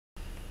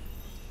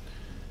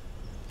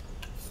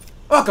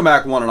Welcome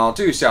back, one and all,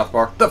 to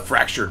Southpark, the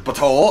Fractured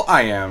Butthole.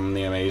 I am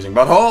the amazing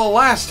Butthole.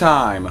 Last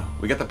time,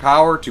 we get the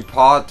power to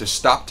pause to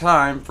stop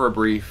time for a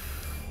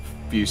brief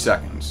few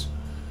seconds.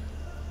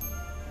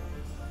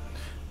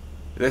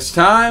 This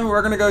time,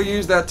 we're gonna go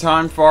use that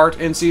time fart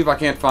and see if I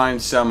can't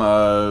find some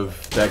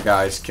of that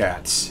guy's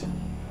cats.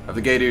 Of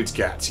the gay dude's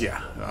cats,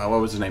 yeah.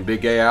 What was his name? Big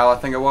Gay Al, I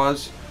think it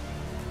was.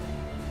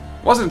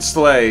 Wasn't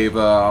Slave,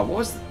 what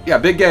was... Yeah,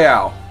 Big Gay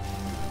Al.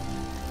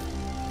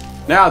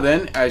 Now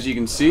then, as you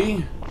can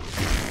see...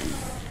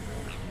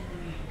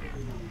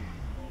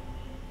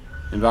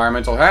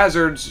 environmental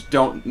hazards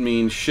don't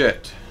mean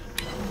shit.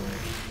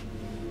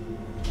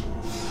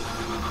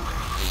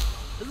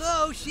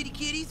 Hello, shitty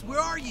kitties,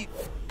 where are you?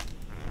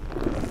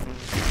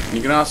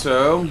 You can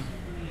also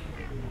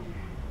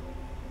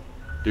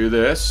do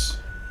this.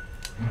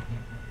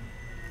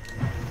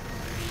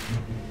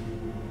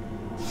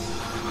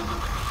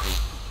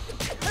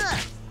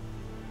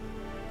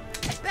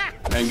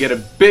 And get a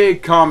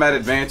big combat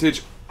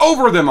advantage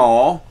over them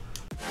all.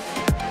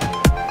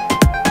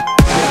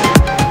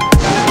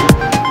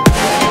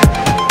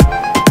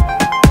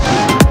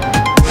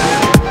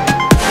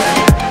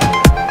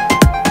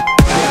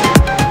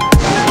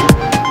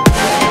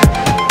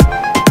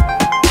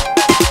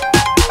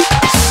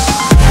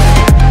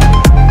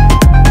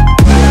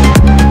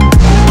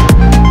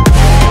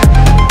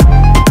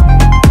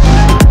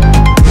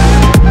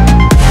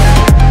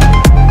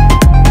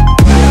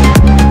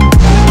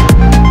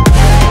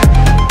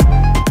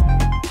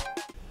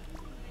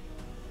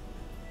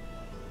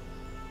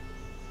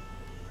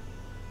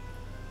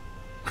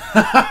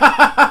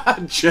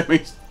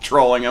 Jimmy's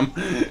trolling him.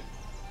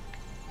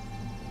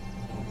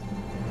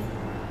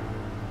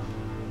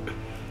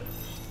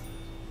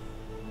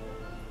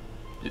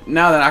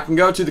 Now then, I can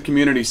go to the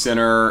community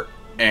center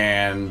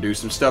and do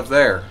some stuff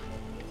there.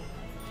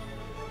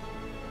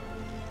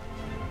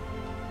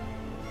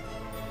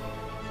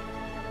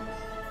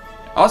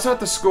 Also at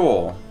the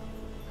school.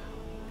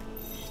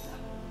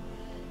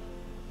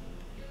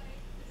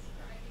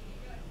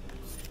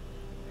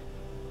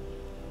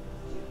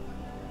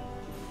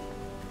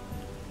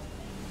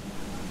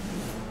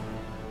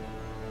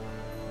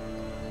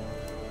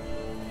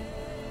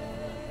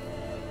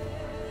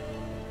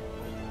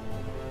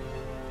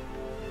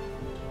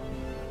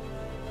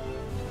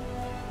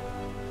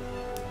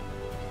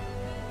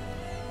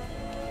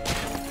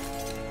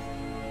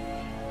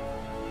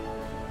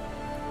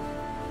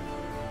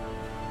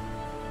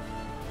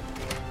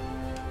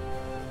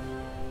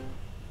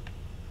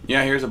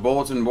 Yeah, here's a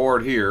bulletin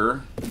board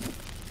here.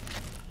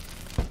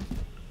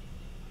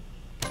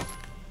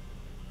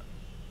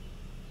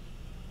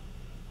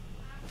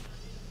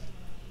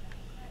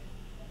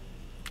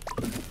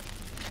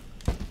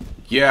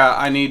 Yeah,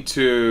 I need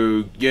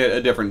to get a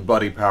different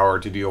buddy power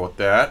to deal with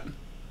that.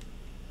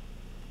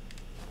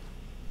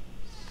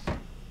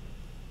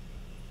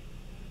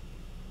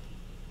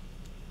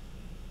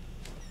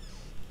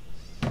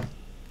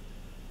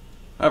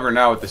 However,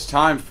 now with this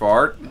time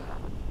fart,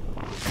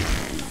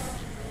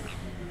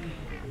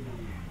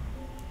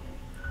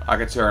 I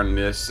can turn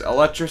this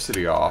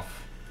electricity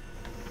off.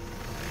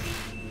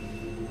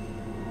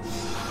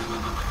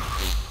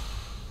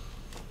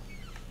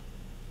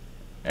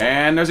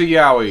 And there's a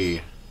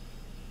Yowie.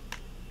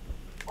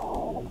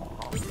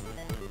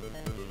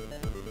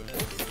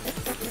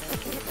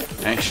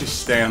 Anxious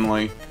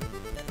Stanley.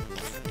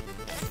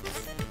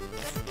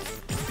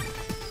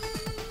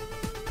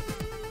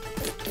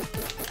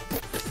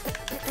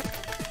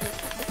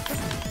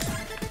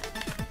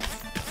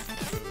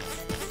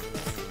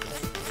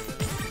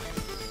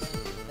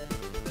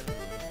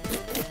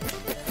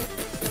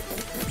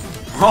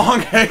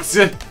 Wrong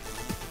exit.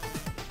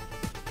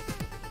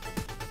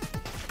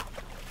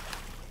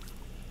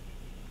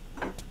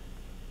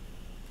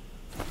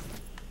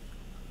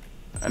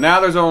 And now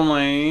there's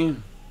only...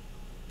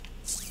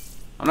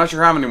 I'm not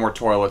sure how many more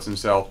toilets in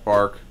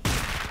Southpark.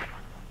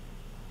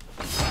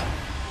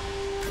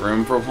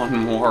 Room for one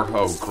more?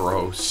 Oh,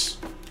 gross.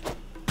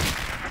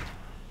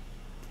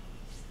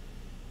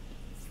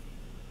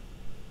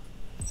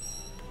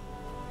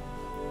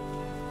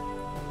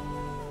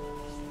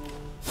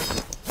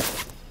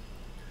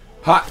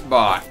 Hot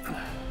bot.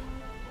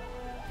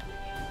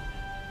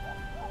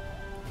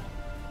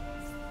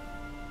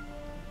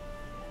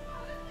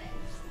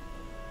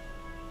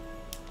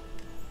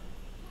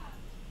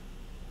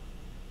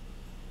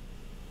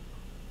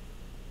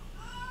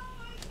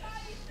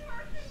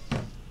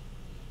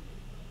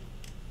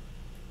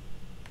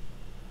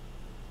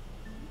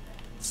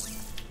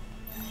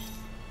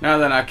 Now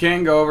then, I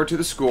can go over to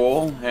the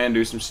school and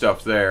do some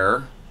stuff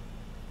there.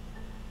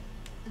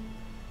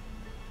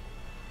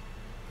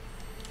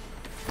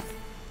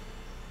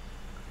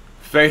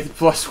 Faith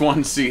plus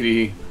 1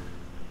 CD.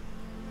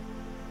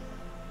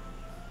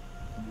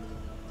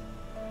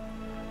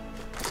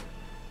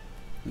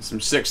 And some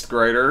 6th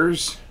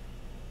graders.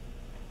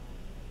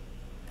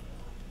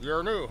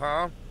 You're new,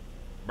 huh?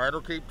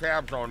 Better keep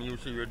tabs on you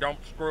so you don't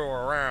screw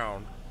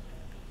around.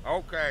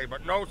 Okay,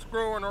 but no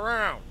screwing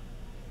around.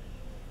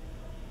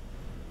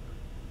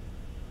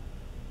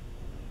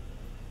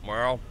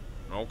 Well,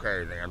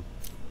 okay then.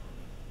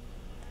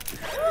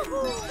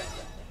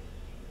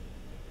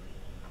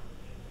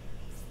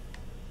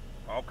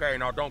 Okay,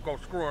 now don't go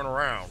screwing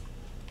around.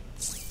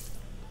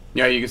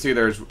 Yeah, you can see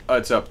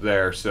it's up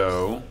there,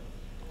 so...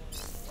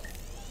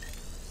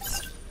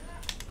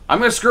 I'm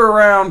gonna screw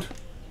around!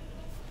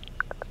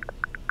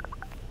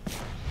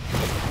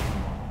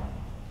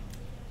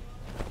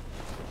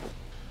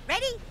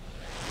 Ready?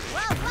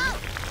 Whoa, whoa!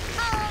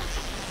 Oh!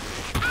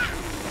 Ah!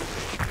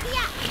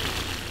 Yeah!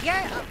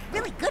 You're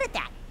really good at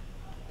that.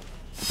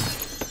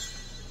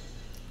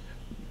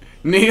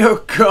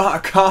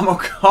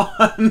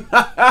 Neo-Comic-Con!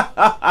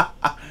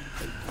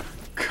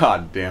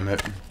 God damn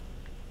it.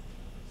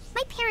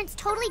 My parents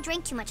totally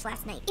drank too much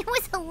last night. It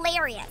was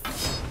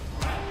hilarious.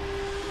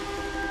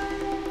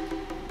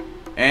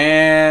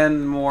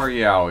 And more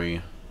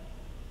yaoi.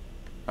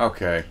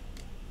 Okay.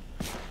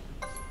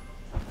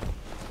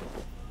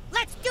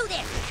 Let's do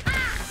this!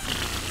 Ah!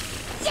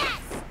 Yes!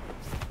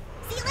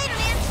 See you later,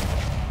 man!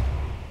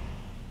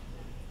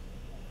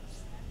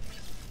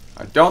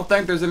 I don't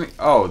think there's any...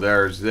 Oh,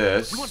 there's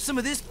this. You want some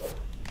of this?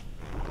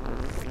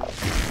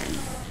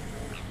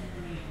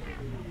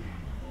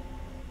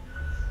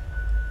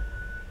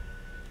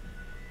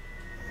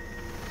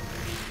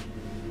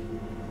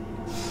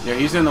 Yeah,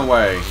 he's in the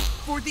way.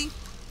 Forty?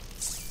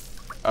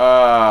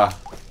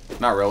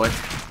 Not really.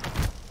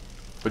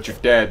 But you're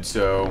dead,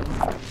 so...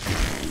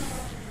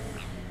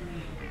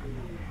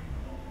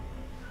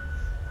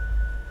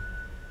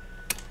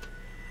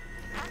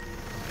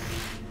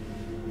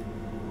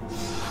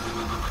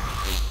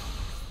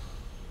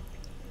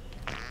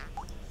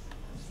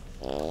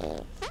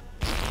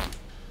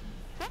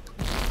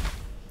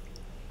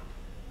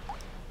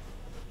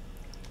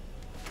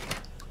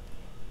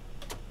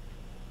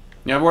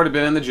 Yeah, I've already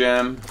been in the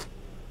gym.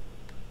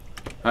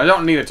 I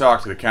don't need to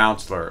talk to the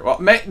counselor. Well,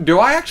 do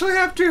I actually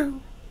have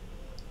to?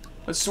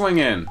 Let's swing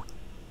in.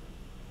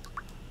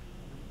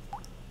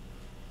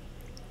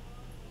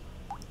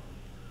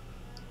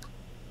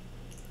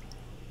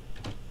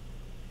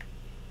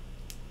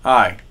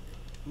 Hi.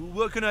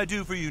 What can I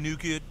do for you, new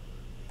kid?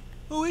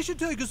 Oh, we should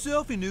take a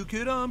selfie, new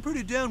kid. I'm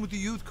pretty down with the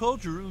youth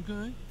culture,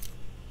 okay?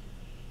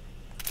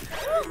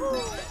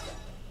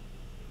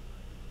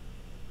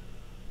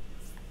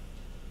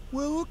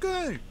 Well,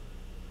 okay.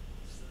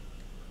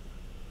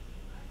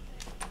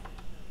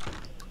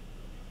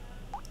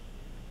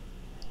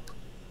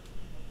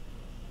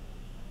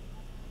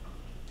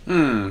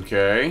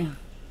 Okay.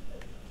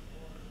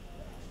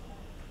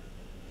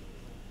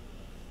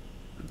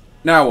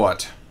 Now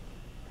what?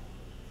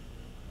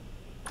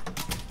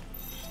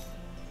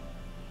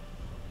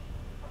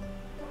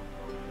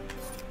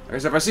 I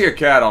guess if I see a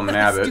cat, I'll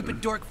nab it.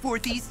 Stupid dork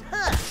fourthies.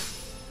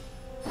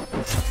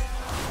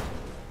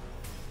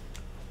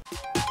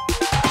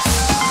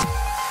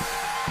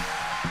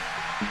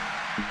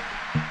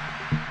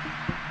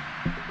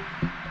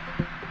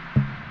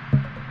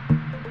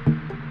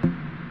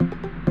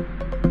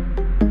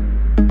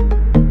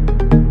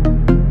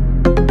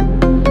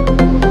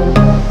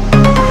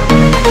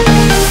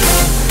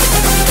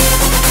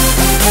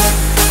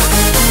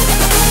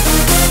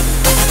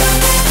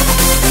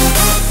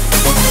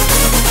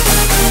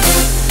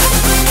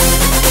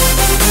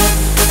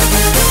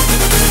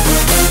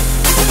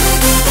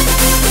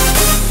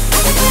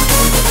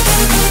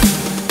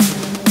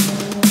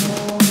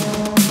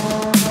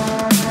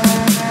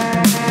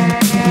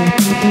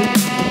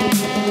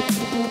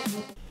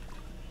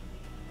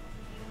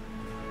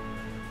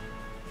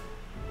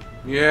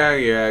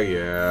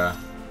 Yeah.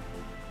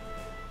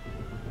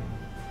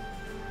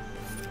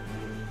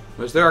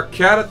 Was there a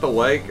cat at the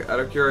lake, out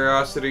of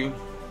curiosity?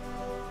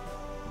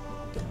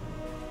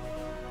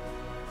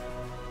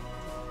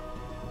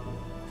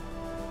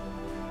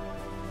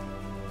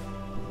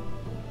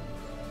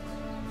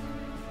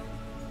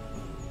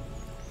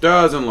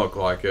 Doesn't look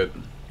like it.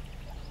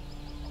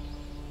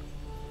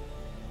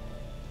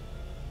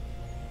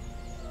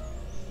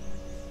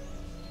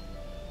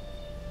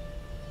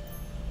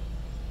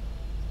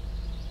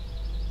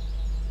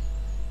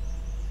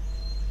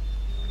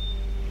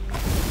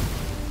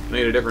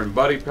 Need a different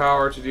buddy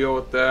power to deal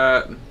with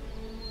that.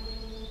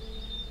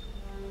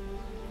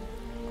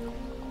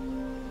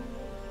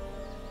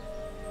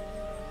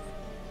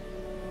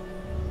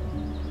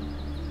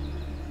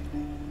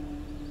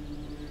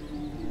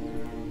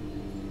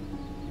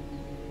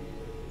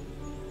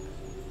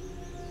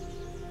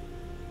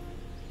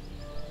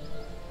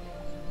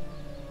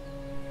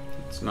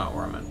 That's not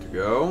where I meant to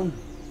go.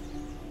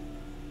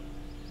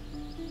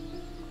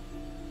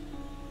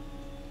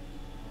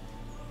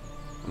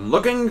 I'm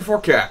looking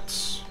for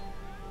cats.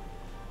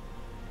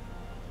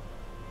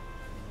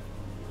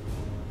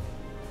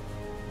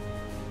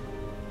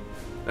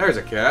 There's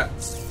a cat.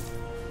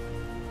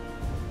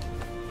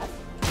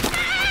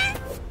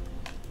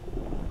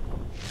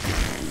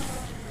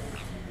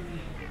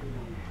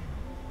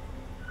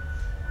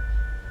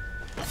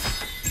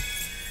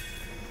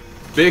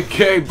 Big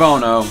K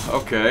Bono.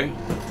 Okay.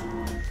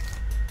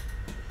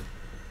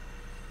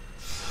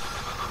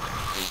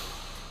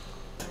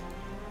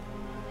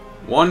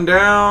 One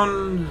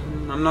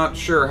down. I'm not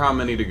sure how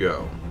many to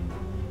go.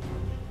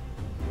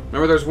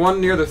 Remember, there's one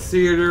near the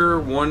theater,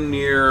 one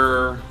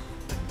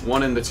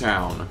in the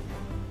town.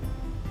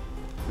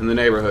 In the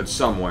neighborhood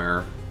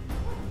somewhere.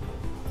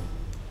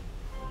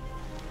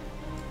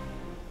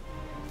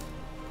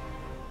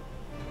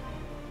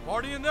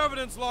 Party in the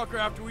evidence locker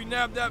after we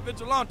nabbed that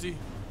vigilante.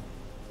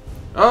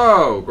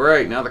 Oh,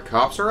 great. Now the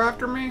cops are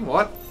after me?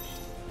 What?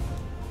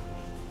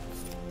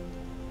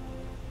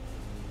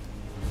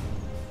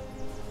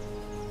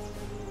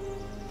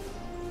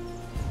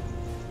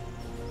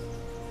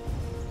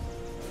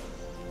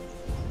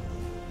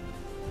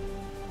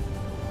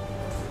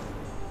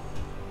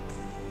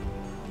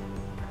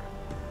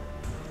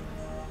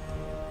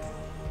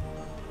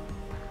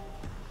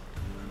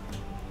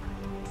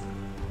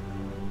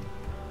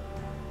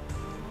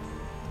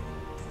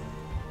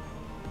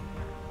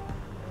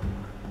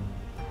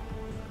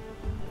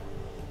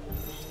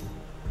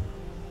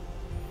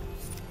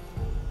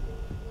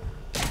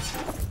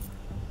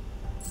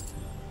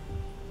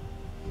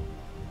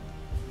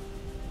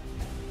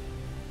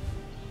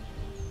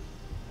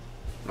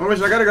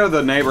 I gotta go to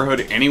the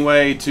neighborhood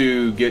anyway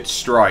to get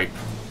Stripe.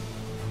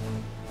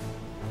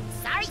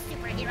 Sorry,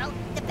 superhero.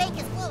 The bank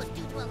is closed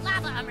due to a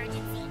lava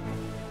emergency.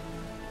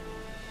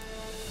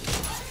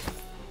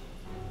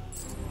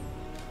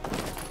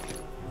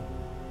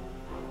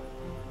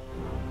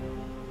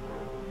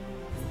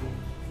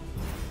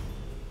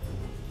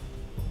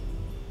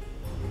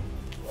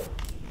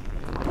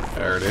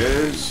 There it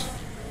is.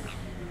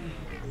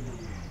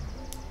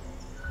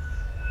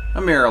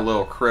 Come here,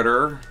 little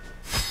critter.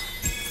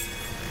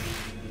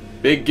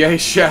 Big gay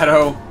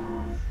shadow.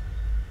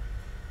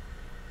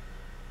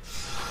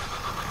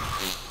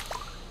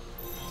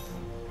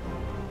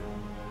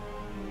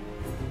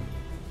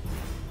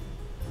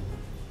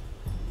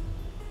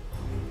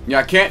 Yeah,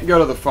 I can't go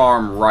to the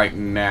farm right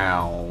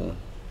now.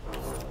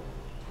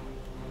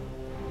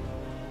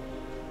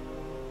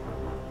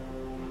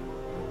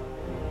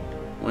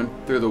 Went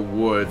through the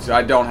woods.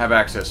 I don't have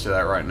access to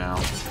that right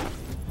now.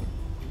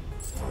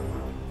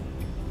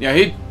 Yeah,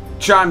 he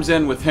chimes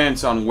in with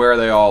hints on where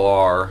they all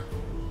are.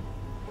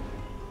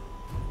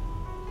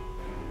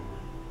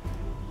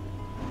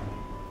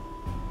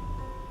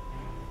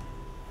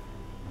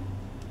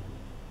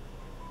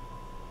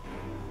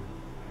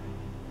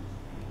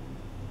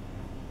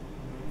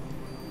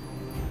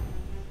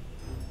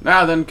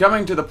 Now then,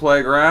 coming to the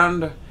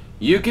playground,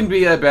 you can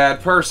be a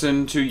bad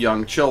person to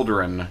young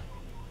children.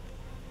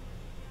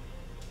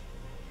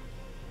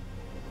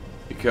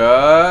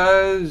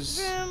 Because...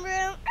 Vroom,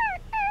 vroom.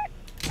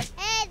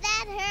 Hey,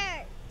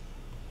 that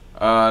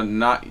hurt.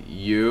 Not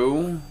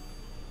you.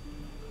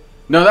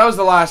 No, that was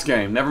the last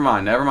game. Never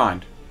mind, never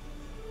mind.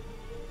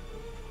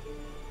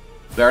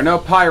 There are no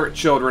pirate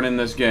children in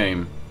this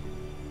game.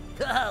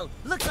 Oh,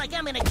 looks like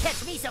I'm gonna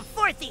catch me some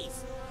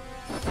fourthies.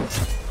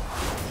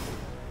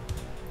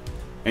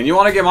 And you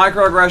want to get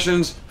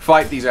microaggressions?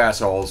 Fight these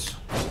assholes.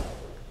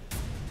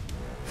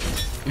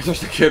 It's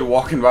just a kid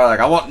walking by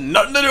like, I want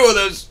nothing to do with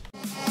this.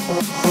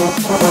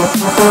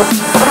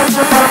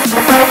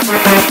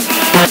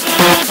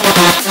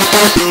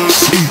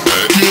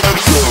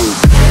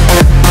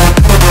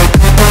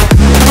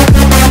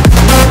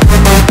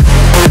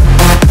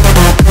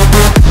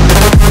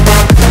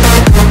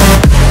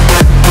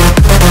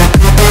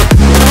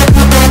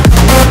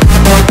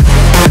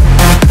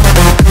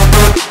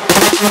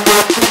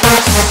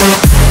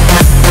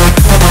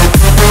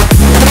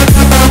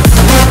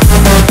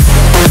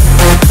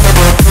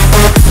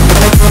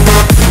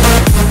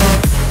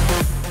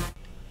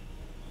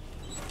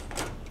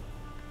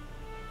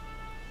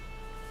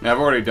 Yeah, I've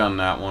already done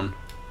that one.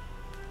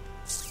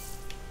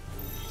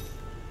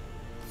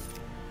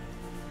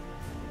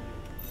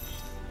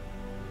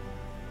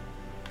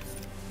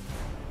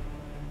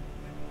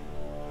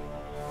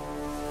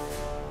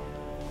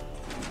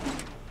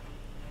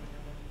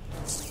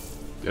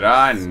 Did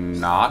I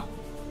not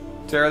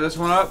tear this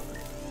one up?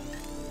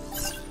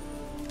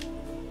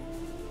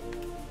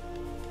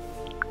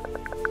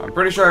 I'm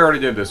pretty sure I already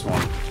did this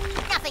one.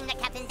 Nothing that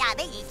Captain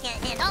Darby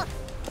can't handle.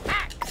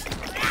 Out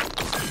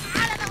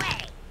of the way.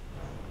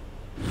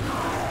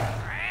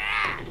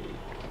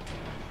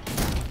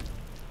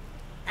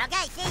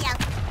 Okay, see ya.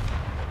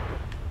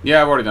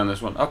 Yeah, I've already done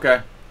this one.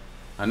 Okay.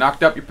 I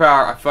knocked up your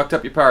power. I fucked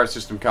up your power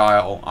system,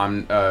 Kyle.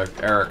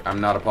 Eric,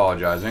 I'm not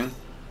apologizing.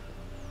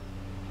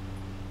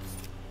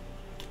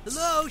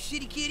 Hello,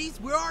 shitty kitties.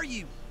 Where are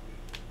you?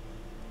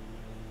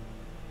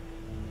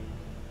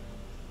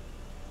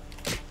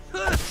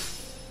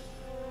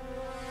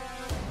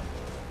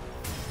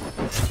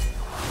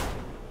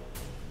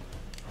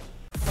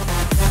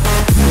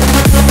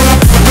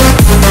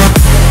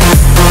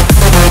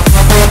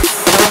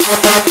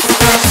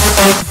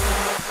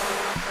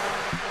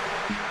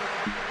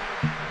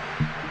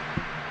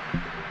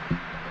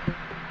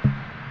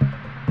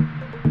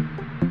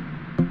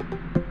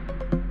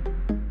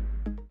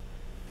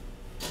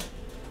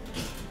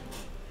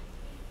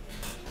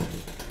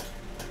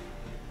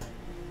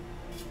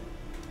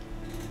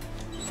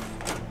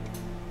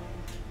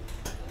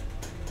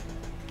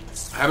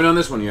 Haven't done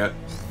this one yet.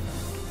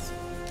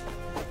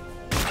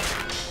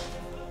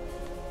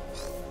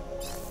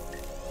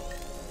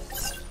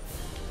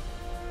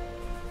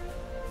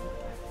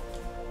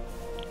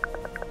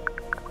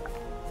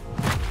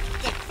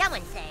 Did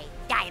someone say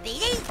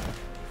diabetes?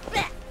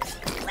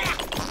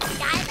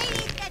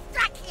 Diabetes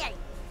destruction!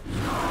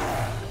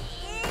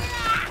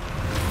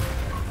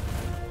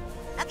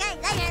 Okay,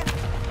 later.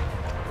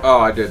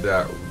 Oh, I did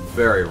that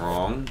very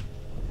wrong.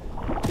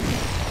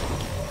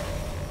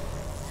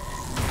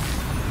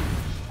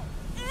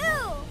 Ew!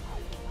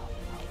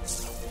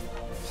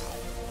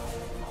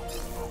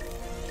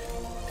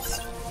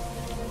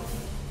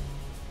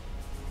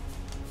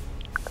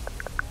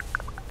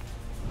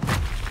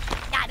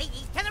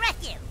 Diabetes to the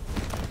rescue!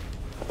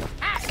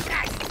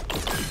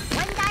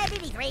 One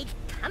diabetes rage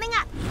coming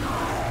up!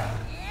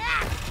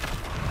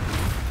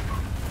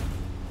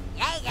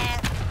 Yeah, yeah.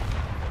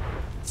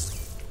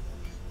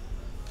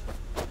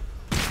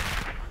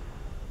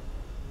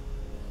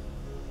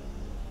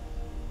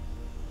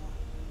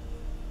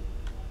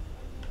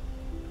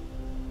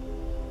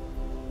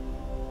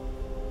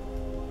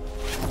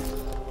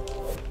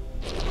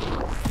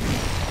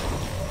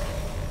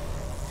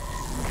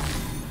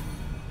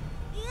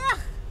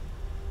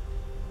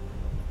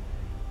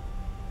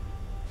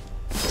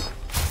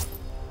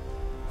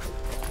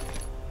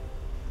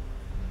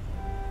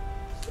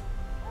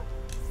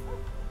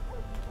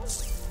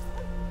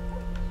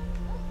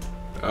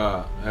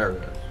 Ugh. There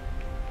it is.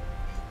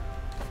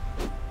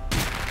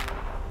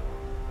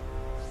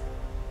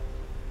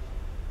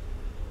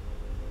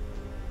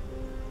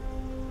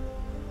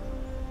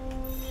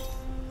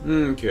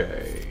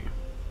 Okay.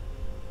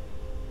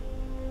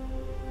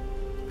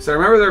 So I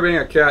remember there being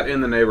a cat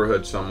in the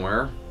neighborhood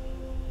somewhere.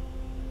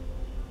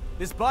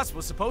 This bus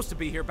was supposed to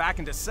be here back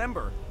in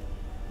December.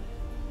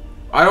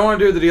 I don't want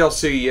to do the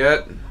DLC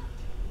yet.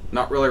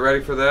 Not really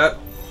ready for that.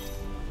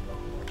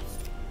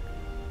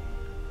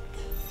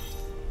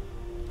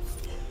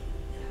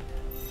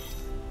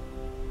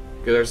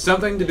 Okay, there's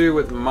something to do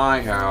with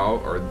my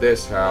house, or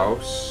this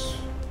house.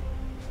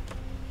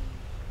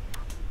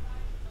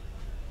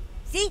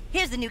 See?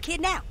 Here's the new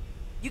kid now.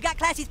 You got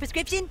Classy's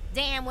prescription?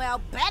 Damn well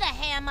better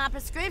hand my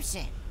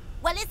prescription.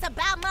 Well, it's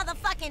about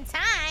motherfucking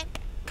time.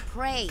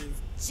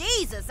 Praise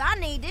Jesus, I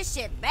need this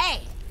shit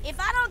bad. If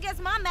I don't get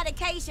my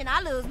medication,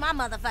 I lose my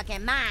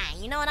motherfucking mind.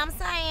 You know what I'm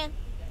saying?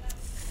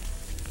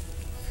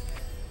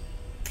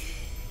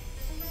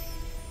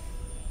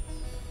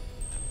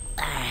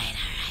 Alright.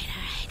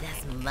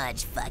 That's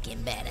much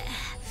fucking better.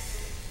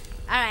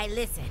 Alright,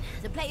 listen.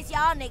 The place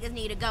y'all niggas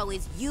need to go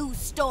is U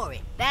Store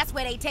It. That's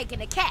where they taking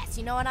the cats,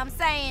 you know what I'm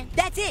saying?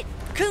 That's it.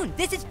 Coon,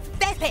 this is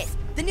Fastpass.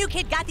 The new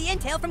kid got the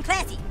intel from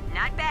Classy.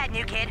 Not bad,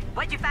 new kid.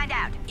 What'd you find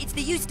out? It's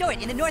the U Store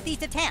It in the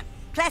northeast of town.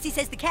 Classy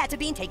says the cats are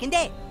being taken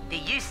there. The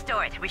use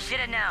store it. We should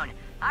have known.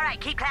 All right,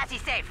 keep Classy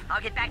safe.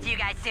 I'll get back to you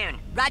guys soon.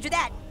 Roger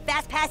that.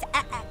 Fastpass,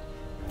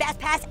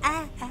 Fastpass,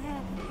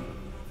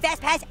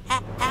 Fastpass,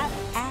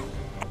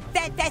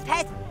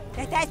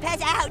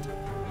 Fastpass out.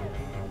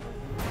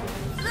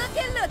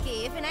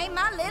 Looky, if it ain't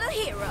my little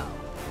hero.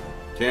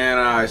 Can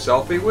I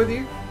selfie with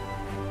you?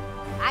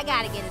 I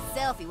gotta get a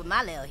selfie with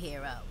my little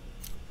hero.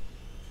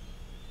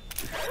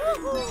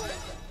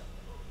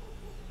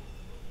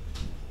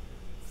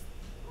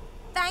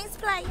 Thanks,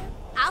 player.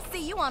 I'll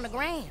see you on the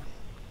gram.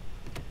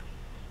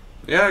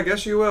 Yeah, I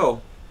guess you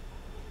will.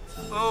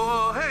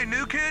 Oh, hey,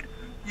 new kid.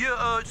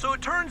 Yeah, so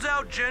it turns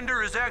out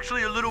gender is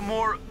actually a little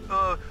more,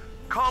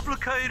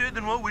 complicated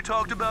than what we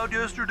talked about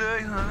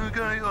yesterday.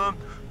 Okay,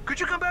 could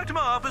you come back to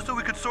my office so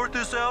we could sort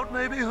this out,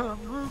 maybe?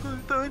 Okay,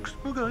 thanks.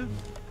 Okay.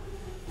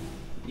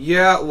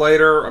 Yeah,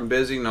 later. I'm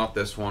busy, not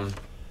this one.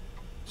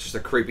 It's just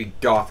a creepy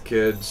goth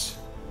kids.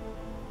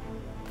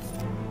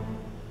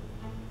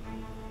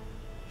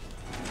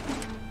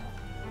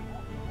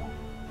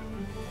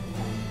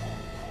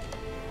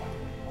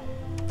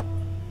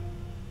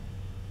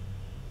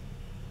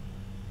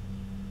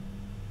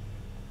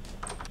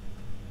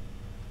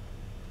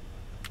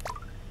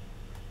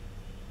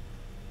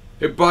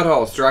 Hey,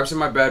 Butthole, Stripe's in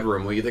my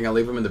bedroom. Will you think I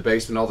leave him in the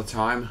basement all the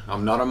time?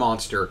 I'm not a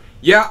monster.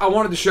 Yeah, I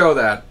wanted to show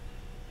that.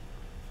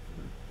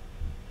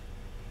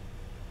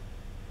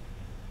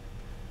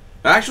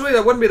 Actually,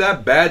 that wouldn't be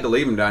that bad to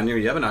leave him down here.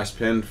 You have a nice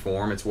pin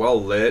for him. It's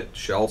well lit,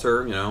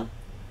 shelter, you know.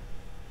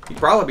 He'd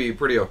probably be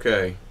pretty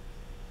okay.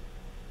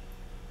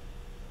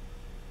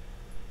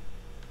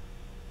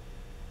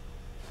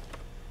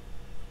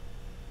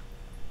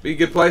 Be a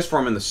good place for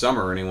him in the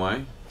summer,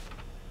 anyway.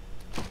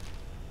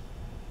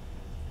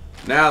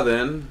 Now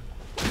then,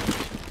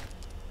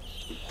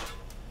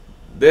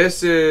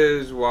 this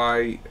is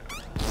why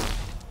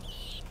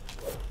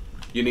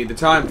you need the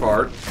time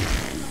part,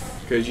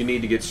 because you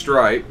need to get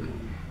Stripe.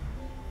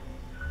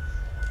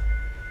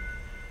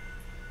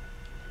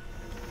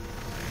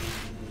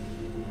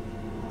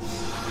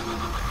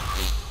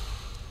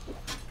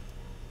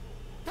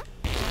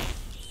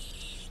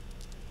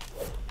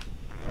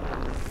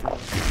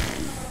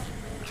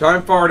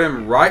 Time fart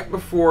him right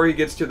before he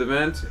gets to the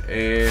vent,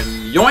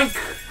 and yoink!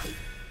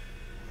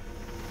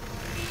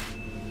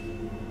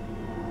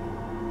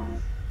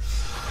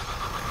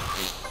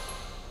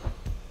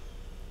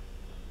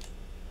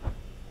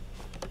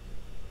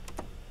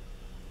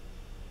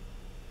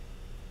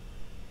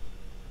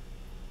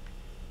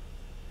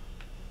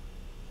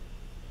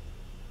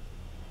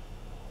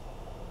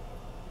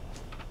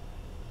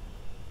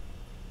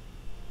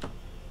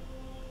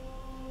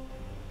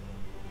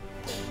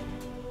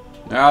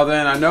 Now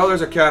then, I know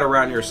there's a cat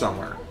around here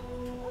somewhere.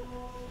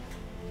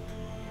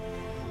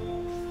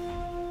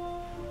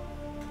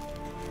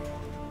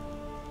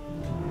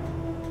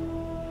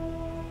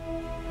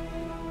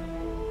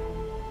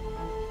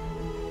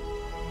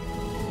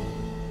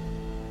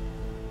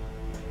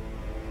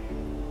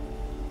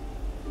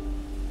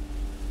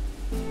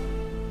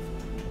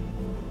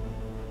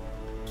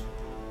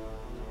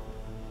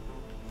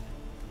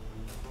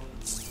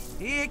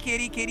 Here,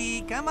 kitty,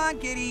 kitty. Come on,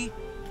 kitty.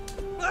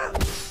 Ah!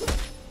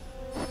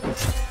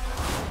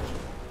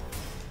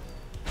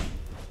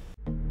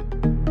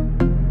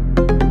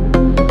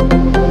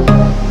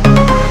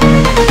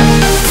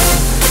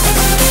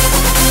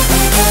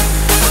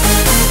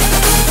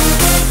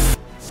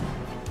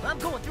 I'm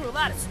going through a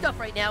lot of stuff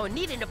right now, and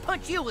needing to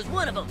punch you is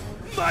one of them.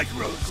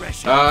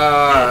 Microaggression.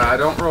 I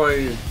don't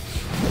really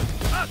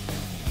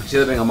see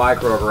that being a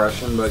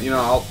microaggression, but you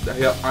know,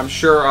 I'm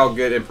sure I'll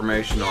get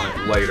information on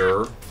it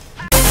later.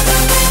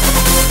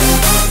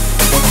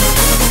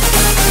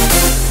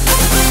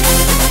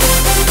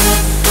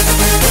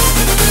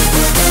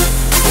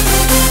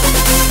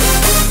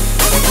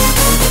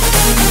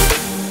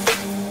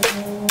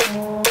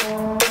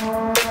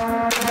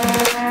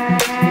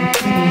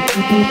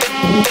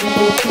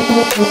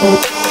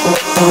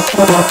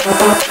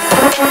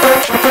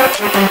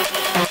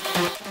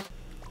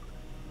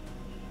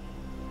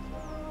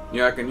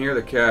 Yeah, I can hear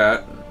the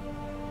cat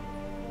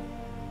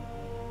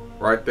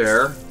right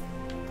there.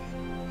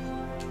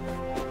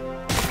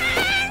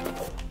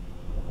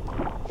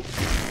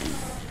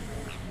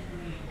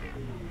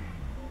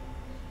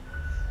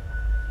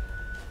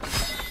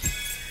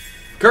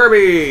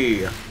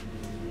 Kirby!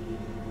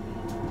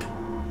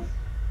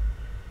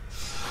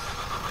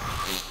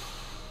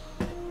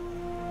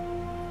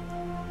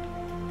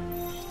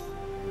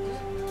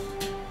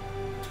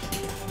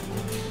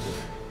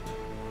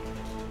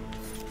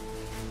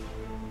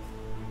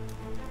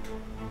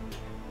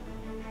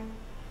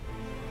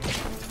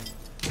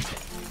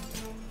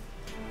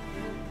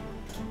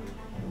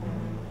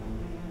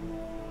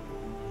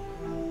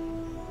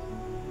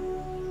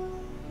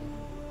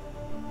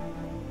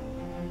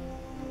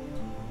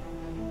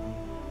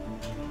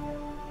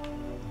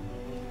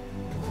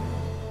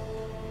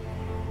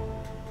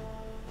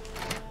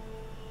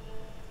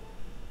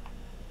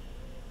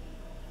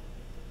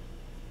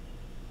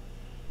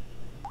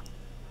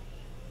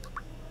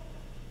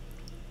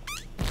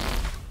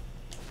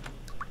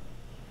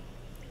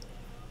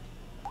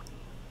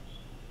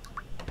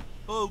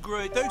 Oh,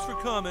 great. Thanks for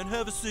coming.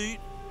 Have a seat.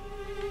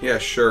 Yeah,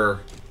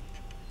 sure.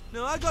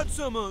 Now, I got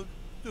some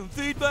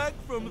feedback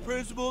from the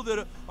principal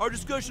that our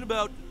discussion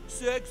about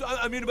sex,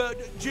 about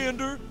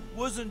gender,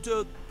 wasn't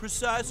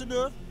precise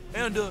enough.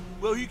 And,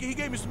 well, he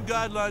gave me some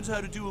guidelines how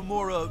to do a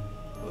more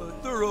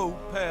thorough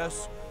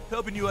pass,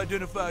 helping you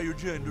identify your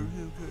gender.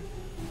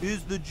 Okay.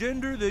 Is the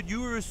gender that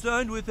you were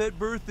assigned with at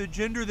birth the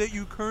gender that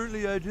you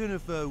currently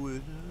identify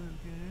with?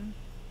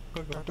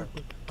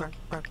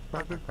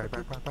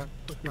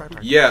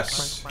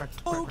 Yes.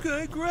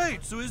 Okay,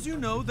 great. So as you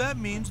know, that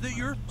means that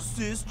you're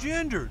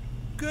cisgendered.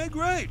 Okay,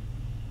 great.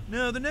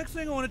 Now, the next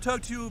thing I want to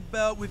talk to you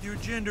about with your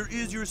gender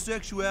is your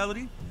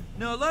sexuality.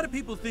 Now, a lot of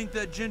people think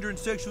that gender and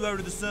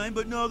sexuality are the same,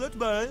 but no, that's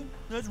bi.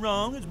 That's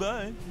wrong. It's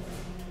bi.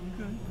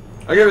 Okay.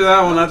 I give you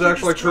that one. That's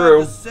actually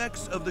true. The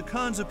sex of the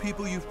kinds of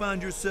people you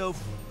find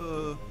yourself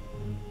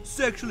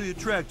sexually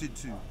attracted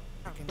to.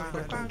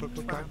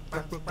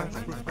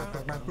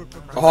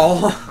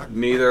 All?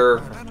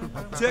 Neither.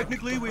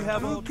 Technically, we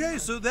have. Okay,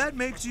 so that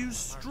makes you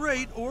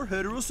straight or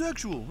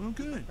heterosexual.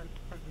 Okay.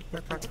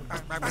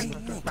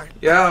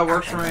 Yeah, it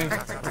works for me.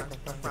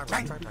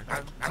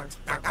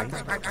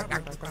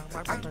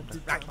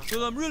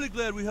 Well, I'm really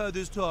glad we had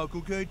this talk,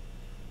 okay?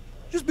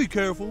 Just be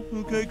careful,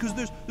 okay? Because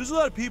there's a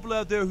lot of people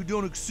out there who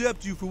don't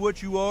accept you for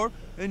what you are,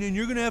 and then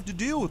you're going to have to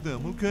deal with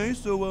them, okay?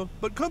 So,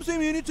 but come see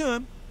me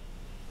anytime.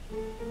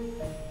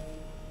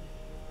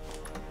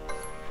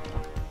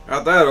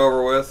 Got that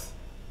over with.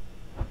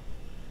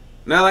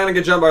 Now they're gonna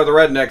get jumped by the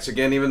rednecks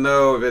again, even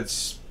though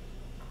it's...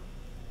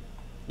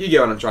 You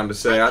get what I'm trying to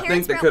say. I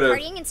think they could have...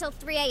 partying until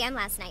 3 a.m.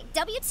 last night.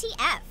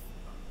 WTF?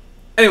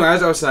 Anyway,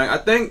 as I was saying, I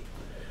think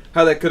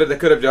how they could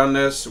have done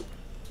this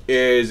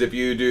is if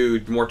you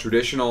do more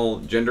traditional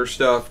gender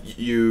stuff,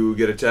 you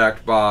get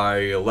attacked by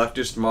a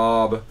leftist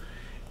mob,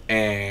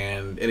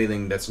 and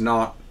anything that's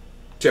not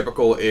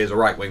typical is a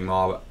right-wing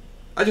mob.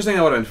 I just think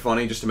that would have been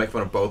funny, just to make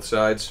fun of both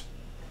sides.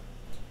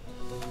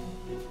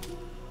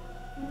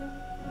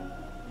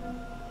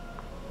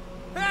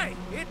 Hey,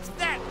 it's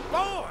that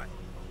boy!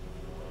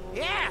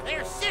 Yeah,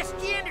 they're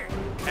cisgendered.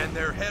 And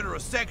they're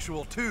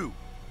heterosexual, too.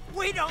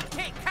 We don't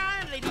take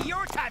kindly to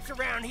your types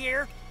around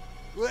here.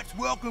 Let's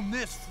welcome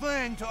this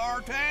thing to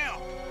our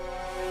town.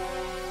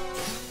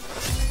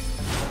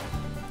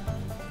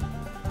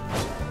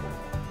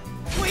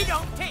 We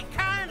don't take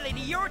kindly to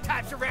your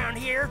types around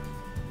here.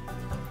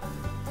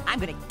 I'm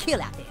gonna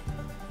kill out there.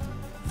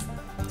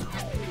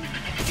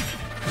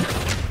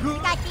 You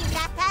guys seen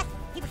Southpark?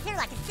 He was here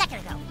like a second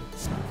ago.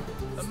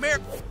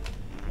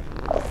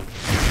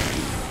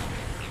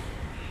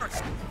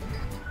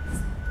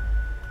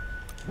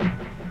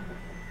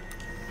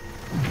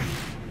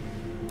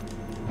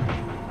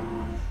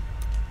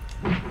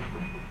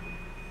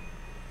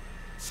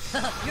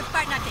 You're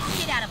farting out the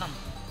shit out of them.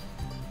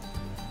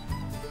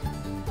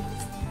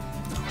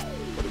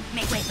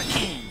 Make way for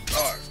King.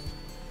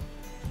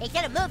 He should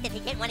have moved if he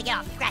didn't want to get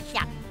all scratched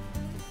up.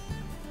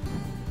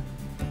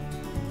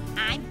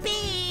 I'm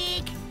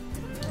big.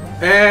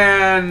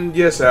 And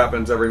yes,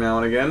 happens every now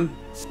and again.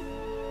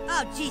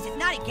 Oh, Jesus,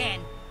 not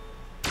again.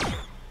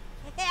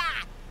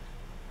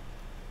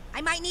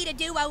 I might need a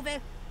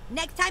do-over.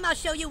 Next time I'll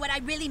show you what I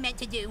really meant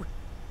to do.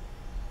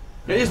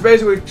 He just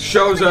basically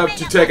shows up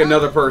to take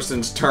another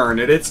person's turn,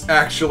 and it's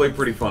actually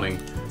pretty funny.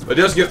 But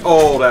it does get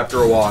old after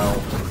a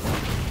while.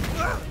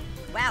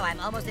 Wow, I'm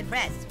almost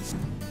impressed.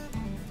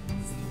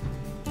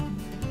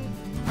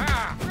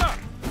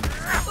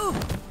 Ooh,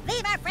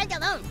 leave our friend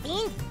alone,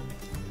 fiend.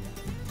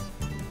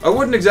 I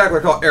wouldn't exactly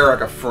call Eric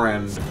a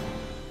friend.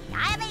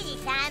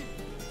 Diabetes time.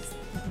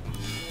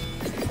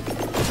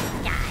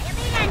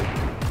 Diabetes.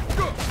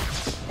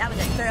 That was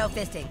a thorough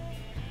fisting.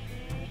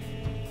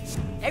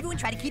 Everyone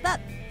try to keep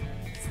up.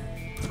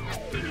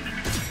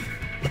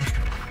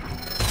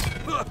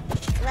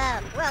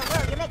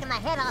 Whoa, you're making my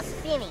head all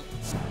spinny.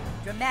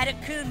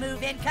 Dramatic coon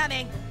move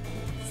incoming.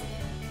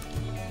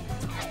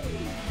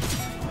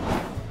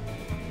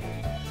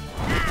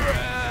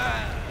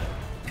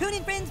 Coon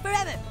and friends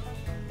forever.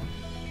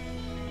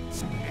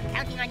 I'm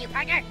counting on you,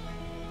 partner.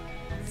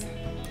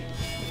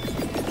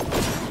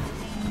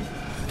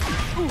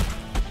 Ooh.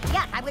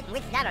 Yeah, I wouldn't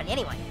wish that on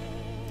anyone.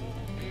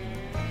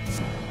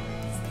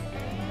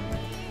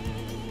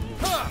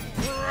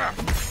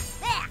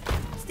 There.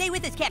 Stay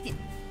with us, Captain.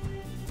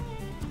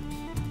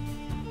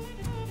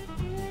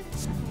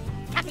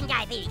 Captain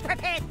Diabetes,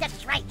 prepare to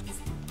strike.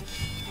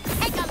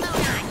 Take a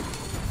load on.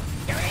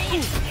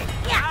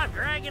 I'm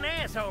dragging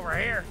ass over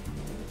here.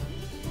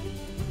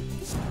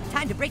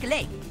 Time to break a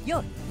leg.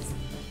 Yours.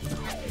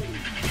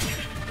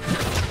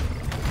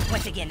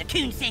 Once again, the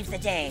coon saves the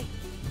day.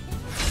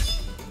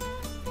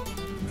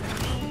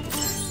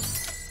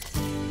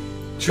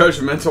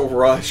 Judgmental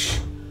rush.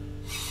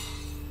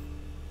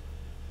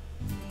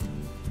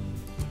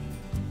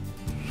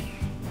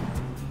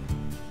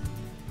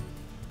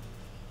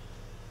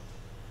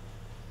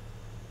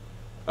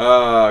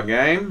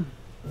 Game?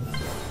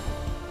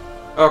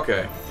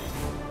 Okay.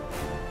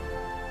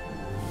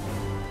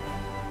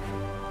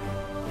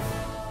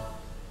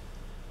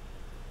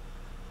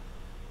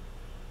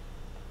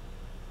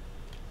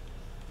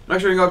 Make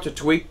sure you go up to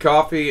Tweak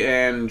Coffee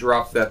and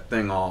drop that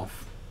thing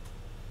off.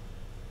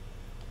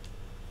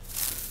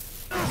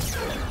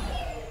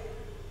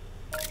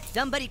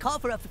 Somebody call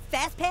for a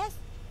fast pass?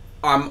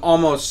 I'm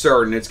almost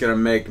certain it's going to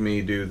make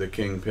me do the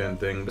Kingpin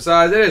thing.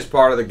 Besides, it is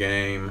part of the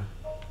game.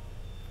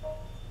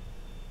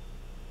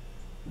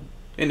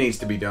 It needs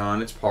to be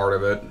done. It's part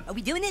of it. Are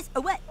we doing this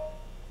or what?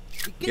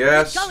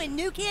 Yes. Get going,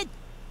 new kid.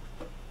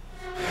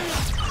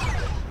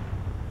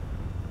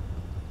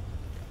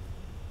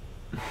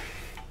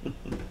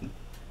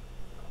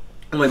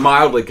 Only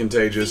mildly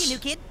contagious. See you,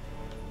 new kid.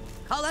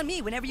 Call on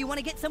me whenever you want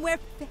to get somewhere.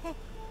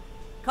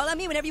 Call on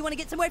me whenever you want to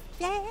get somewhere.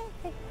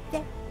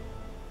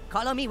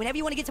 Call on me whenever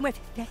you want to get somewhere.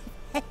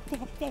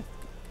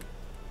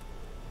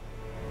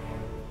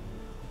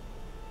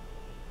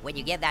 When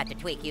you give that to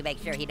Tweak, you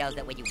make sure he knows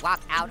that when you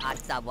walk out on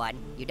someone,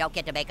 you don't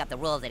get to make up the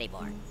rules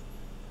anymore.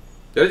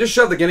 Did I just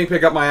shove the guinea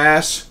pig up my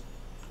ass?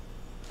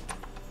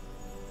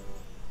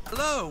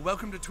 Hello,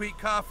 welcome to Tweak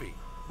Coffee.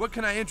 What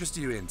can I interest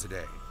you in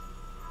today?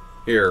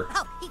 Here.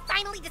 Oh, he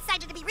finally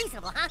decided to be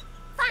reasonable, huh?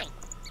 Fine.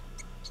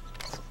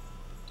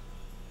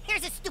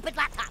 Here's his stupid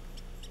laptop.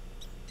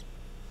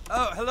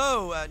 Oh,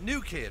 hello,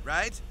 new kid,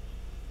 right?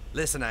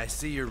 Listen, I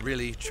see you're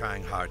really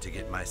trying hard to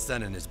get my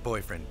son and his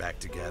boyfriend back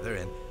together,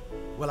 and,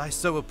 well, I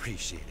so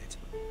appreciate it.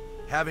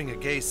 Having a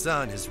gay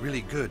son is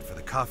really good for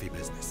the coffee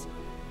business.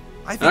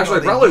 I think Actually,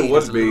 all they probably need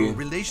would is a be. little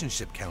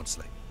relationship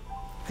counseling.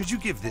 Could you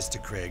give this to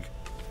Craig?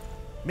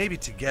 Maybe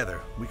together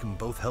we can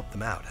both help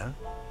them out, huh?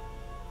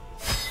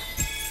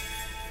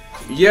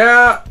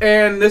 Yeah,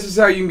 and this is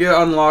how you can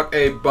unlock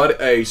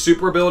a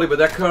super ability, but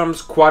that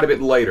comes quite a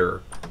bit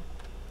later.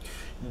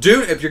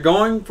 If you're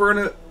going for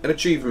an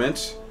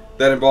achievement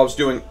that involves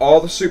doing all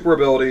the super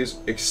abilities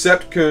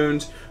except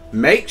Coon's,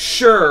 make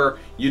sure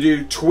you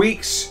do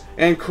Tweak's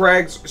and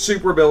Craig's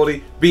super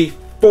ability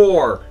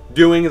before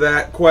doing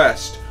that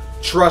quest.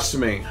 Trust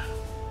me.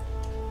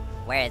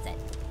 Where is it?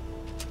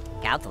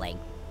 Counseling?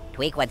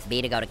 Tweak wants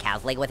me to go to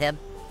counseling with him?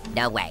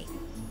 No way.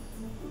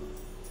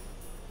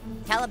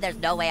 Tell him there's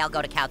no way I'll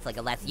go to counseling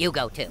unless you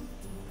go too.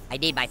 I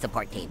need my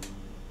support team.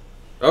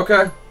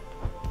 Okay.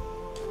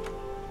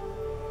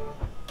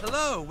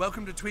 Hello,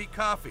 welcome to Tweak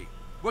Coffee.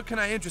 What can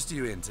I interest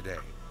you in today?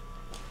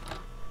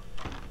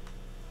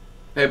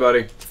 Hey,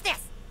 buddy. What's this?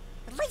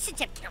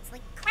 Relationship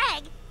counseling?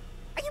 Craig?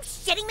 Are you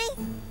shitting me?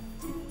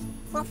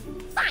 Well,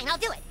 fine, I'll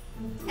do it.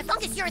 As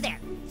long as you're there.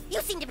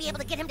 You seem to be able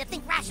to get him to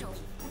think rationally.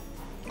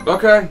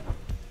 Okay.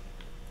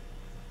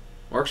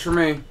 Works for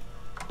me.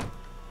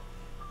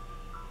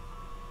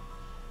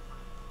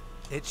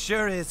 It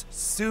sure is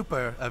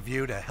super of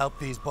you to help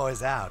these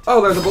boys out.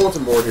 Oh, there's a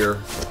bulletin board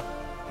here.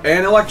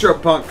 And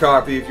Electropunk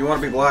coffee if you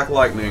want to be Black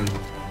Lightning.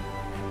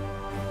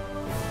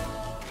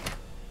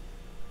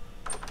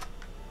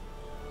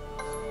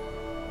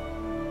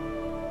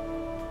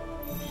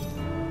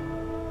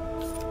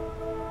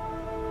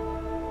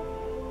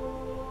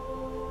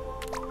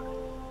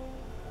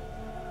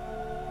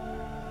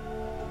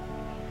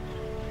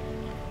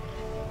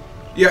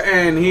 Yeah,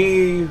 and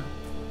he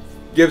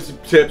gives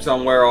tips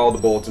on where all the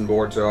bulletin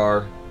boards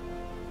are.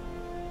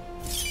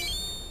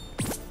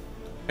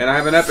 And I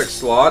have an epic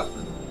slot.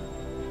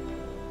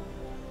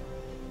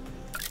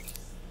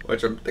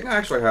 Which I think I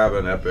actually have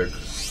an epic.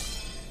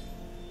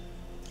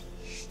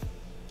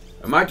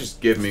 It might just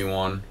give me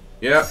one.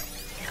 Yep.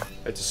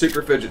 It's a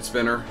super fidget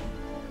spinner.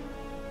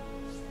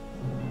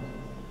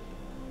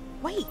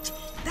 Wait,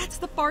 that's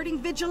the farting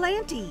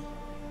vigilante.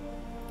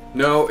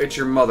 No, it's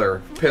your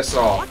mother. Piss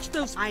off. Watch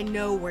those. I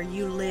know where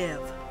you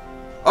live.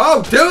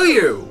 Oh, do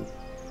you?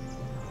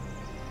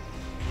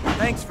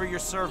 Thanks for your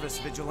service,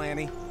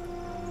 Vigilante.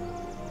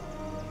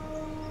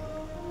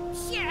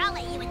 Sure, I'll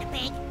let you in the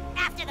bank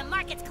after the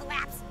markets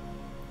collapse.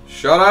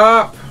 Shut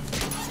up!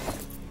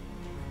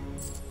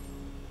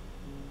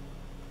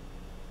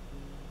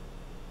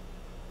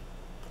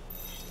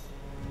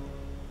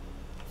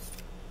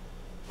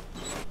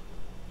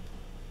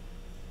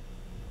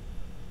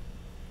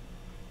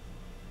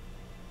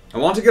 I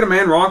want to get a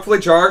man wrongfully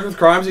charged with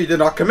crimes he did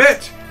not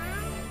commit.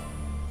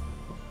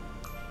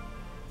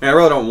 Man, I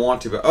really don't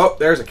want to, but oh,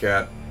 there's a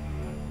cat.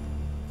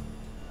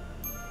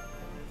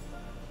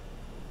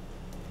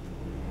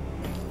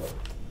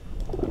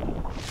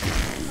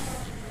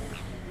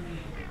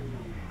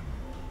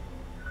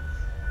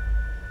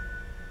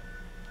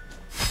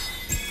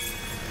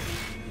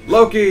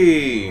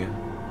 Loki!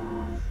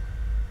 And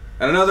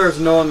another is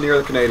no one near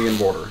the Canadian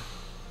border.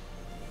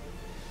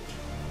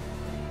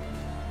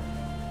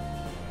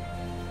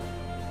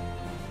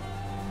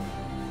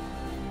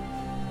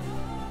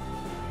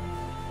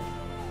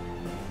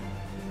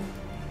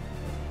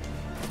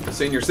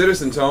 Senior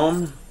Citizen's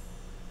Home.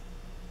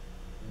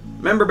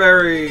 Member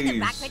berries. The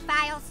Rockford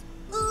Files.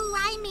 Ooh,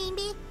 I mean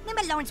me.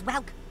 Remember Lawrence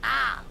Welk?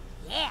 Oh,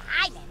 yeah,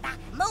 I remember.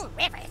 Moon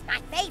River is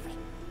my favorite.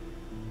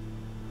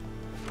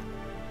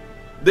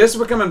 This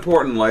will become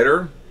important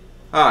later.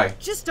 Hi.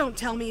 Just don't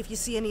tell me if you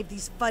see any of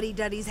these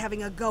fuddy-duddies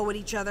having a go at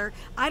each other.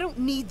 I don't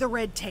need the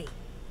red tape.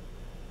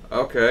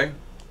 Okay.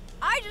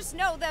 I just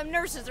know them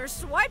nurses are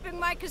swiping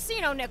my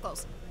casino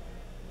nickels.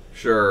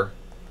 Sure.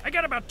 I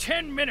got about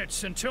 10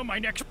 minutes until my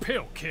next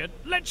pill, kid.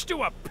 Let's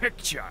do a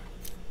picture.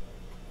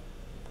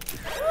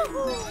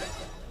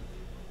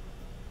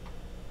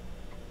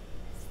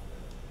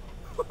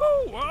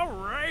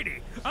 Alrighty.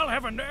 I'll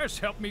have a nurse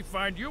help me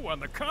find you on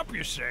the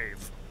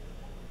CompuSave.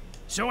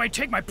 So I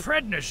take my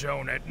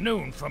prednisone at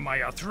noon for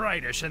my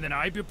arthritis, and then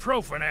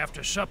ibuprofen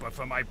after supper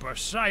for my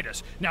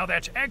bursitis. Now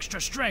that's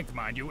extra strength,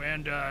 mind you,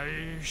 and,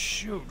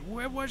 shoot,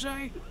 where was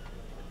I?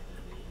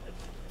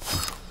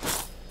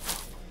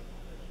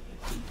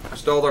 I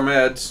stole their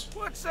meds.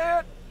 What's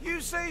that?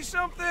 You say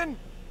something?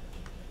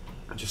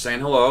 I'm just saying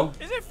hello.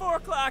 Is it 4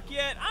 o'clock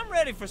yet? I'm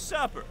ready for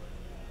supper.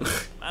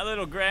 My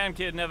little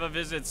grandkid never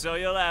visits, so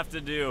you'll have to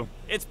do.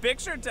 It's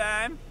picture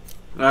time.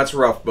 That's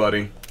rough,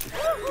 buddy.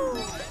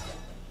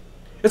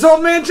 It's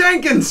Old Man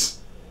Jenkins!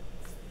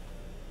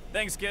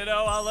 Thanks, kiddo.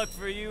 I'll look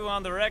for you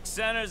on the rec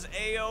center's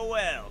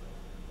AOL.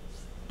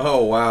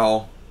 Oh,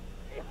 wow.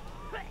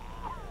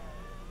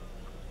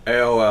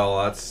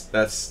 AOL,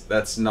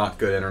 that's not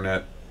good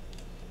internet.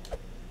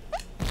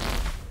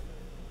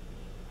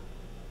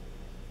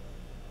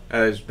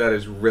 That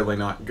is really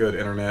not good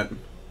internet.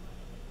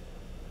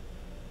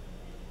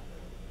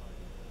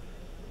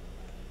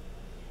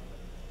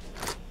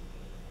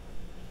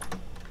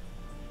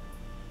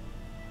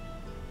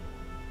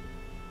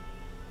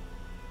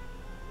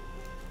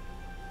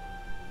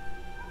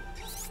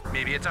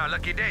 Maybe it's our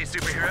lucky day,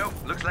 superhero.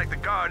 Looks like the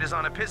guard is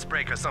on a piss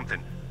break or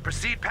something.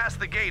 Proceed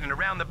past the gate and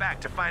around the back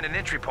to find an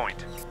entry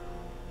point.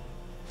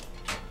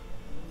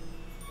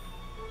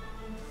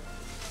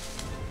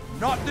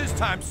 Not this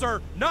time, sir.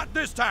 Not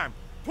this time.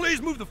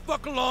 Please move the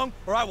fuck along,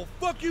 or I will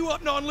fuck you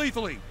up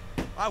non-lethally.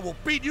 I will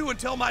beat you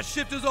until my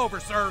shift is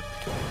over, sir.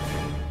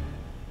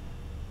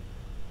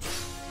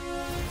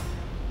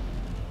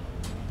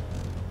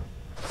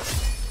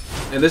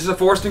 And this is a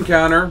forced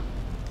encounter.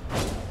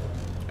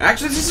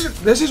 Actually,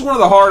 this is one of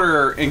the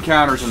harder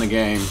encounters in the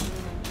game.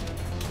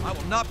 I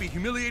will not be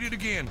humiliated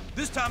again.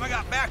 This time I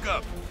got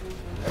backup.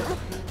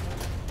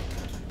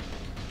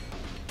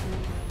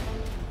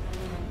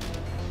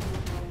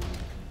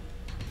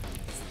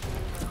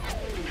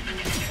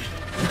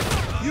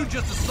 You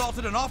just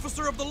assaulted an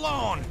officer of the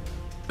lawn.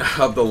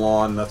 Of the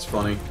lawn, that's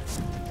funny.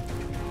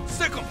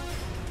 Sick 'em.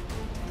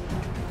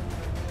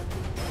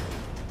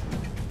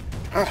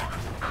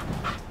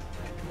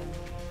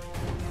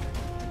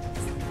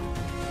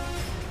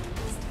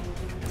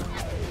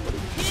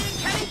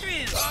 Coming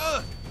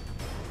through.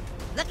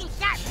 Looking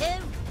sharp,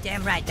 too.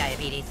 Damn right,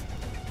 diabetes.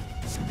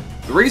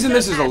 The reason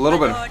this is a little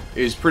bit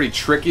is pretty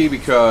tricky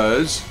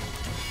because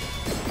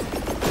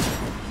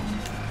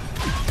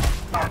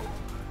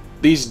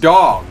these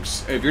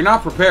dogs, if you're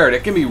not prepared,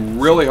 it can be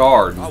really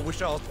hard. I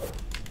wish I was.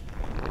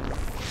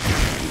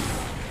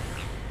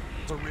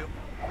 It's a real.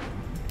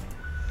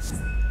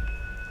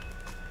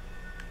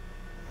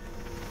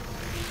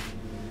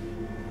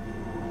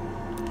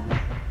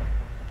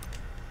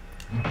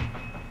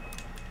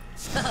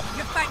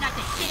 You're fighting out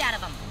the shit out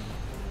of them.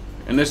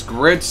 And this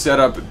grid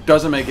setup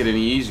doesn't make it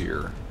any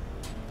easier.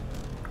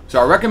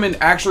 So I recommend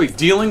actually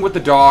dealing with the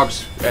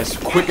dogs as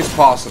quick as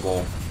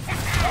possible.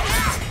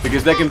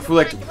 Because they can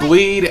inflict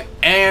bleed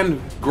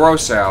and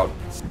gross out,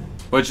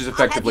 which is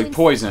effectively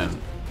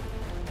poison.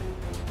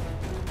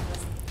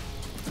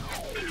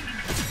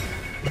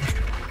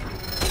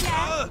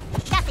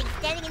 Nothing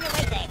standing in the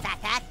way there,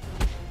 Southpark.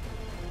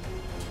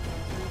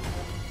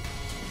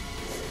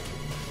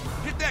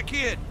 Hit that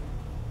kid!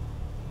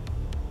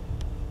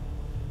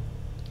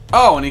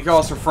 Oh, and he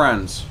calls for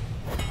friends.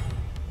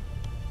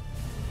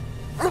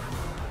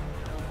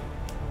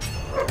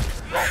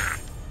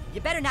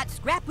 You better not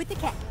scrap with the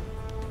cat.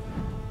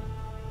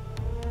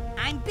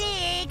 I'm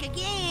big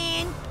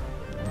again.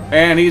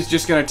 And he's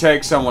just gonna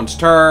take someone's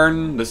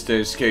turn.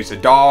 This case, a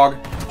dog.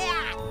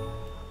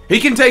 He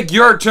can take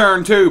your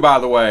turn too, by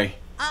the way.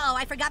 Oh,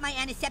 I forgot my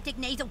antiseptic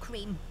nasal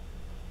cream.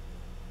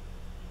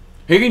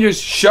 He can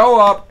just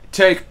show up,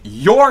 take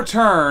your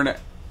turn,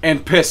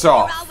 and piss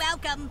off. You're all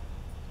welcome.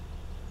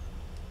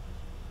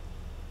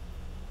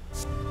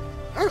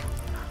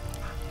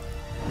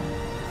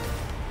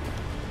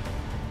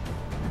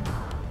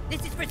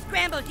 This is for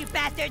scrambles, you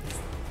bastards.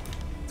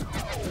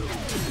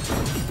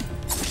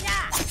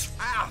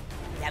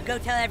 Now go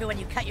tell everyone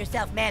you cut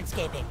yourself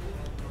manscaping.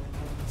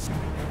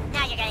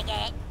 Now you're gonna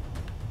get it.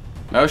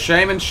 No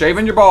shame in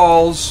shaving your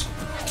balls.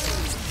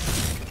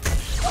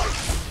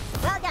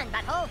 Well done,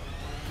 butthole.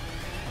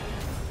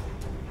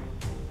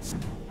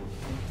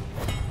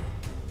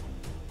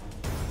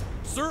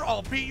 Sir,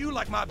 I'll beat you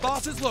like my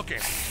boss is looking.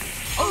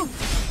 Oh,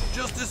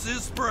 justice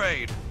is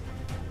sprayed.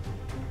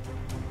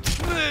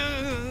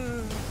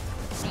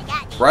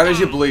 Right as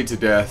you bleed to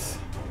death.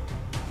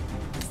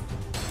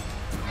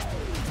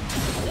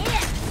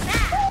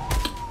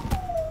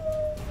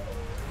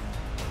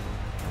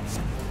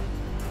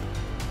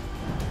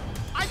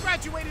 I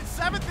graduated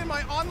 7th in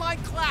my online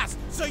class,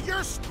 so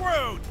you're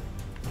screwed.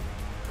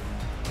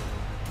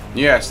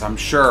 Yes, I'm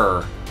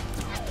sure.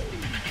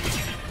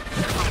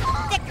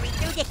 Victory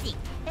through defeat.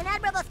 An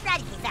admirable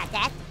strategy,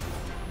 Southpark.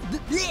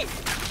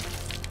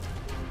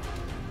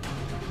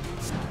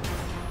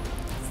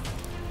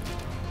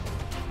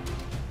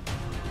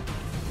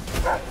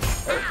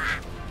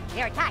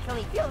 Your attack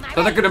only fueled my I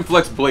thought that could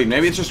inflict bleed.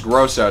 Maybe it's just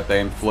gross out they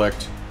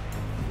inflict.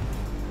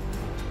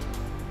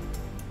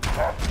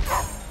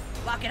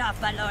 Walk it off,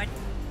 Buttlord.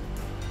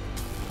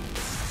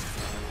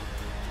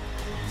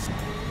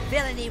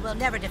 Villainy will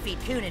never defeat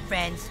Coon and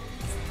friends.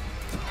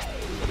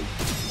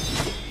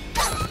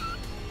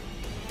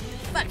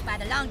 Fucked by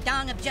the long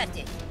dong of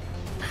justice.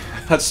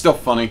 That's still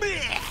funny.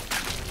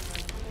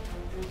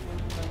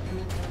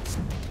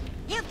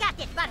 You've got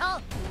this,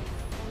 butthole.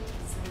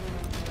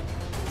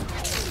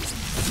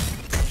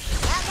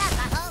 Well done,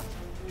 butthole.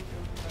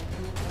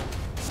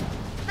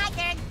 My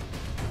turn.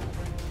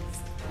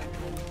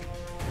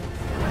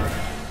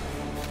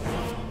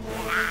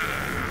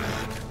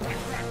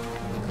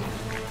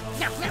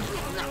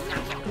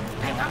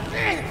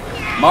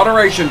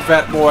 Moderation,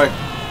 fat boy.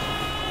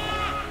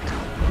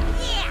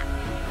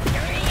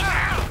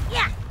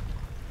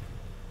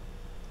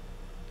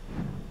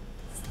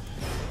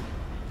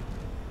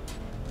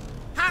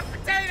 Hot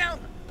potato.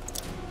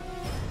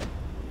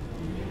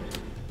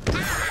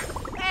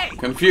 Hey,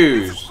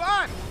 Confused. it's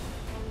fun.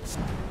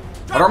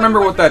 I don't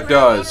remember what that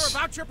does.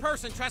 About your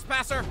person,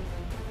 trespasser.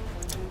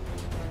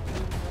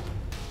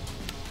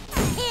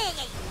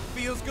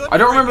 Feels good. I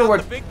don't to break remember out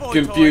what the big boy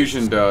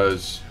confusion toys.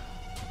 does.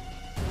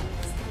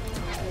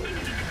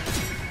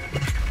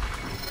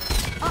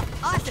 Oh,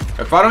 awesome.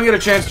 If I don't get a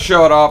chance to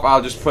show it off,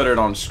 I'll just put it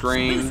on Who's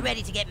screen.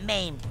 ready to get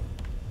maimed?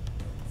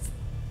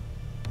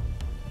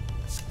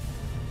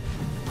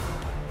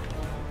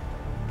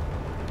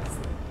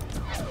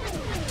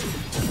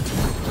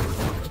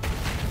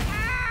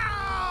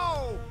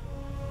 Ow!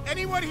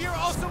 Anyone here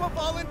also a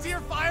volunteer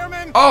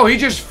fireman? Oh, he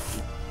just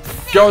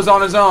goes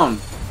on his own.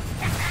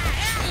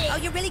 Oh,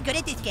 you're really good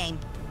at this game.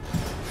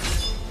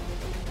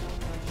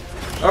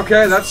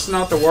 Okay, that's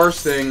not the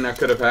worst thing that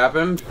could have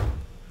happened.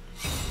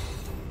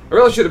 I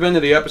really should have been to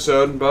the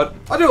episode, but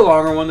I'll do a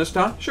longer one this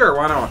time. Sure,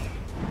 why not?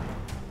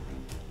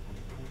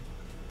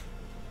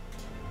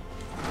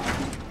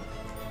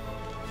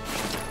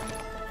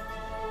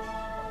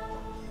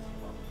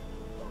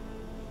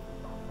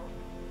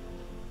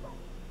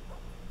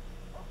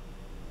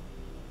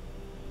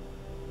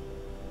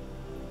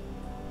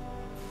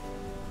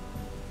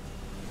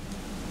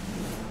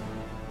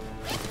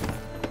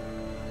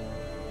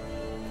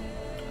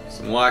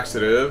 Some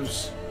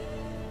laxatives.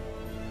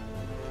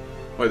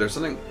 Wait, there's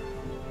something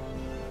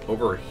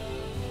over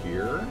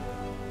here?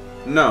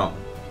 No.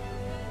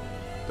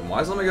 Then why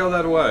does it let me go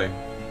that way?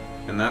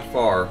 And that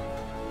far?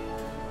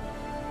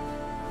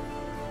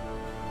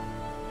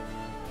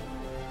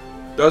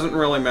 Doesn't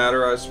really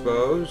matter, I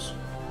suppose.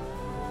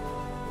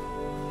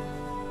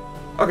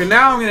 Okay,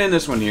 now I'm going to end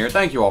this one here.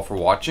 Thank you all for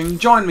watching.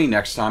 Join me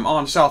next time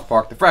on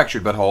Southpark, the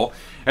Fractured Butthole,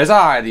 as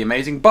I, the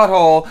amazing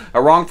Butthole,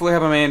 wrongfully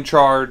have a man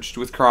charged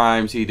with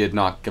crimes he did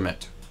not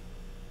commit.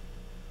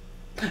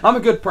 I'm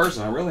a good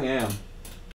person, I really am.